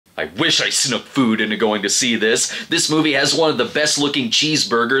I wish I snuck food into going to see this. This movie has one of the best looking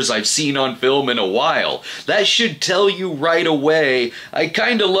cheeseburgers I've seen on film in a while. That should tell you right away, I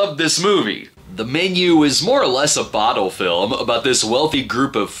kinda love this movie. The menu is more or less a bottle film about this wealthy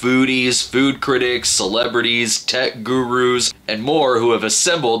group of foodies, food critics, celebrities, tech gurus, and more who have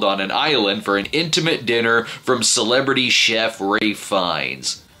assembled on an island for an intimate dinner from celebrity chef Ralph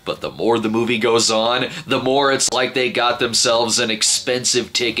Fiennes. But the more the movie goes on, the more it's like they got themselves an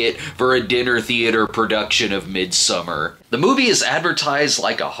expensive ticket for a dinner theater production of Midsummer. The movie is advertised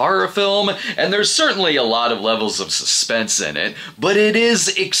like a horror film, and there's certainly a lot of levels of suspense in it, but it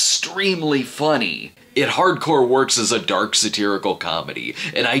is extremely funny. It hardcore works as a dark satirical comedy,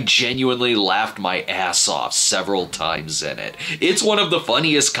 and I genuinely laughed my ass off several times in it. It's one of the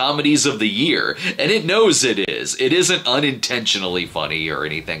funniest comedies of the year, and it knows it is. It isn't unintentionally funny or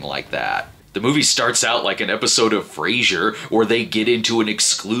anything like that. The movie starts out like an episode of Frasier, where they get into an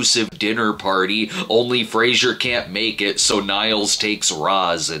exclusive dinner party, only Frasier can't make it, so Niles takes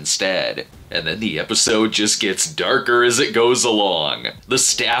Roz instead. And then the episode just gets darker as it goes along. The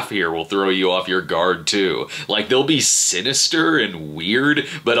staff here will throw you off your guard too. Like, they'll be sinister and weird,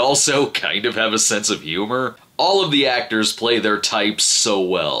 but also kind of have a sense of humor. All of the actors play their types so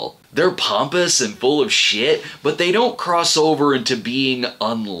well. They're pompous and full of shit, but they don't cross over into being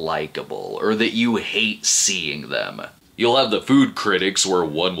unlikable or that you hate seeing them. You'll have the food critics where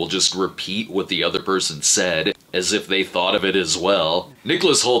one will just repeat what the other person said, as if they thought of it as well.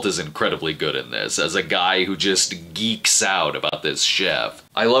 Nicholas Hoult is incredibly good in this, as a guy who just geeks out about this chef.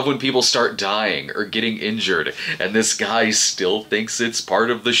 I love when people start dying or getting injured, and this guy still thinks it's part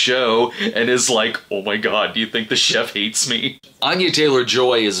of the show, and is like, oh my god, do you think the chef hates me? Anya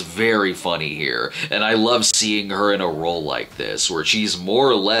Taylor-Joy is very funny here, and I love seeing her in a role like this, where she's more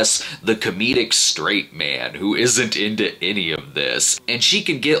or less the comedic straight man who isn't into any of this, and she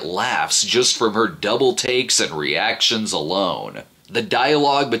can get laughs just from her double takes and reactions alone. The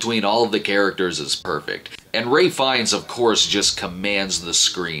dialogue between all of the characters is perfect, and Ralph Fiennes of course just commands the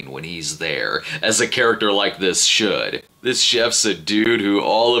screen when he's there, as a character like this should. This chef's a dude who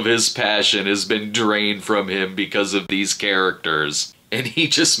all of his passion has been drained from him because of these characters. And he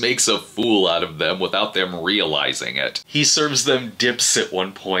just makes a fool out of them without them realizing it. He serves them dips at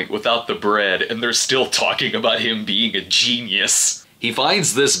one point without the bread, and they're still talking about him being a genius. He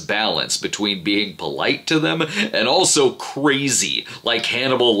finds this balance between being polite to them and also crazy, like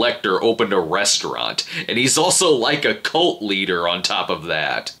Hannibal Lecter opened a restaurant, and he's also like a cult leader on top of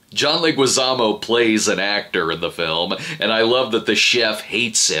that. John Leguizamo plays an actor in the film, and I love that the chef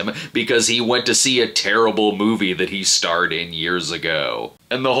hates him because he went to see a terrible movie that he starred in years ago.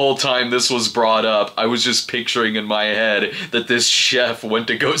 And the whole time this was brought up, I was just picturing in my head that this chef went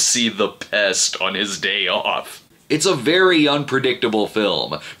to go see The Pest on his day off. It's a very unpredictable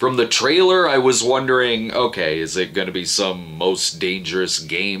film. From the trailer, I was wondering, okay, is it gonna be some Most Dangerous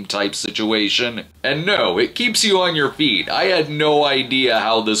Game type situation? And no, it keeps you on your feet. I had no idea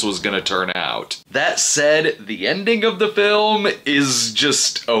how this was gonna turn out. That said, the ending of the film is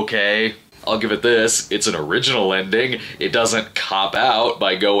just okay. I'll give it this, it's an original ending. It doesn't cop out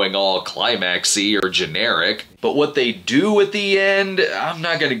by going all climaxy or generic. But what they do at the end, I'm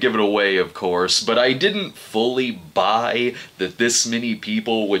not gonna give it away, of course, but I didn't fully buy that this many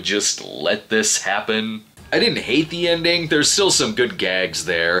people would just let this happen. I didn't hate the ending, there's still some good gags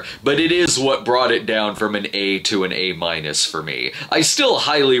there, but it is what brought it down from an A to an A- for me. I still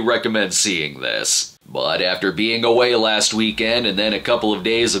highly recommend seeing this. But after being away last weekend and then a couple of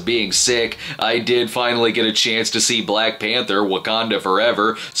days of being sick, I did finally get a chance to see Black Panther, Wakanda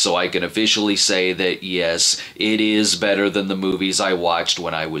Forever, so I can officially say that yes, it is better than the movies I watched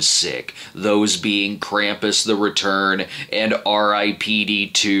when I was sick. Those being Krampus the Return and R.I.P.D.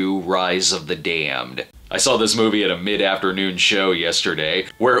 2 Rise of the Damned. I saw this movie at a mid-afternoon show yesterday,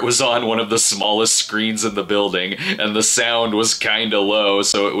 where it was on one of the smallest screens in the building, and the sound was kinda low,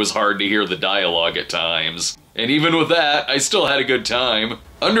 so it was hard to hear the dialogue at times. And even with that, I still had a good time.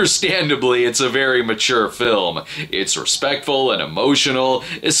 Understandably, it's a very mature film. It's respectful and emotional,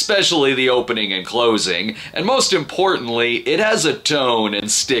 especially the opening and closing, and most importantly, it has a tone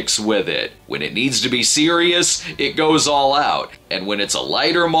and sticks with it. When it needs to be serious, it goes all out, and when it's a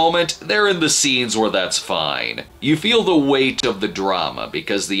lighter moment, they're in the scenes where that's fine. You feel the weight of the drama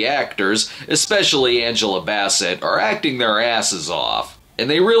because the actors, especially Angela Bassett, are acting their asses off. and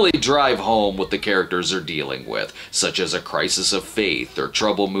they really drive home what the characters are dealing with, such as a crisis of faith or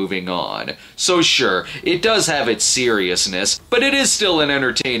trouble moving on. So sure, it does have its seriousness, but it is still an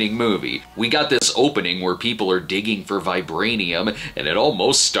entertaining movie. We got this opening where people are digging for vibranium, and it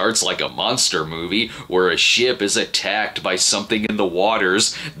almost starts like a monster movie where a ship is attacked by something in the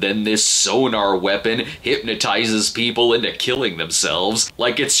waters, then this sonar weapon hypnotizes people into killing themselves,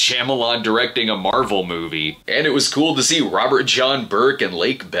 like it's Shyamalan directing a Marvel movie. And it was cool to see Robert John Burke and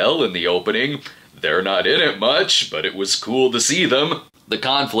Lake Bell in the opening. They're not in it much, but it was cool to see them. The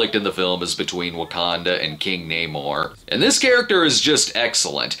conflict in the film is between Wakanda and King Namor, and this character is just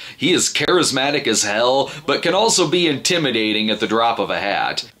excellent. He is charismatic as hell, but can also be intimidating at the drop of a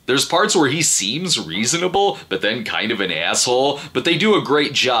hat. There's parts where he seems reasonable, but then kind of an asshole, but they do a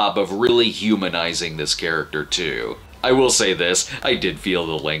great job of really humanizing this character too. I will say this, I did feel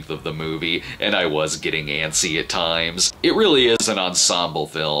the length of the movie, and I was getting antsy at times. It really is an ensemble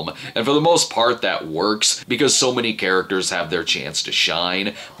film, and for the most part that works because so many characters have their chance to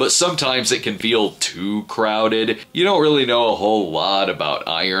shine, but sometimes it can feel too crowded. You don't really know a whole lot about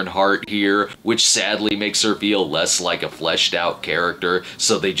Ironheart here, which sadly makes her feel less like a fleshed out character,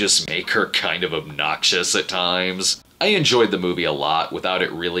 so they just make her kind of obnoxious at times. I enjoyed the movie a lot without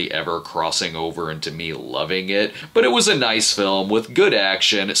it really ever crossing over into me loving it, but it was a nice film with good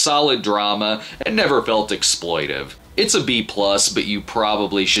action, solid drama, and never felt exploitive. It's a B+, but you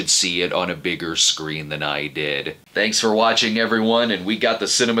probably should see it on a bigger screen than I did. Thanks for watching, everyone, and we got the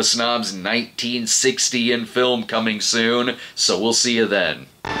Cinema Snobs 1960 in film coming soon, so we'll see you then.